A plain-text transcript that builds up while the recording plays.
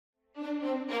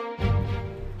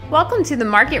Welcome to the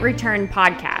Market Return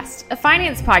Podcast, a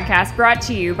finance podcast brought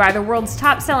to you by the world's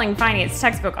top-selling finance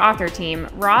textbook author team,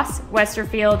 Ross,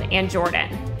 Westerfield, and Jordan.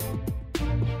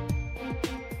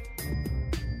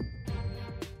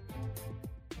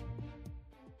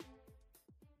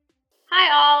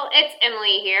 Hi all, it's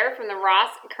Emily here from the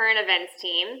Ross Current Events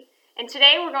team, and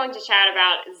today we're going to chat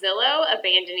about Zillow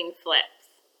abandoning flips.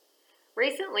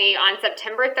 Recently, on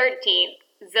September 13th,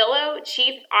 Zillow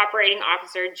Chief Operating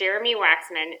Officer Jeremy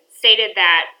Waxman stated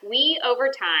that we, over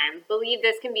time, believe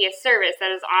this can be a service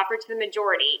that is offered to the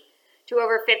majority, to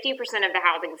over 50% of the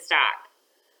housing stock.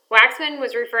 Waxman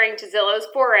was referring to Zillow's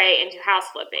foray into house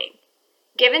flipping.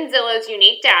 Given Zillow's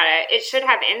unique data, it should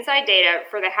have inside data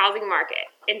for the housing market.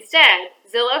 Instead,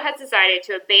 Zillow has decided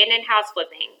to abandon house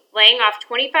flipping, laying off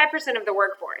 25% of the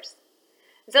workforce.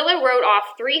 Zillow wrote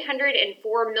off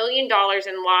 $304 million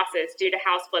in losses due to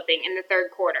house flipping in the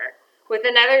third quarter, with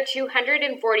another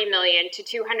 $240 million to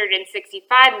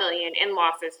 $265 million in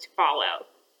losses to follow.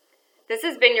 This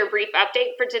has been your brief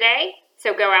update for today,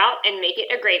 so go out and make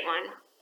it a great one.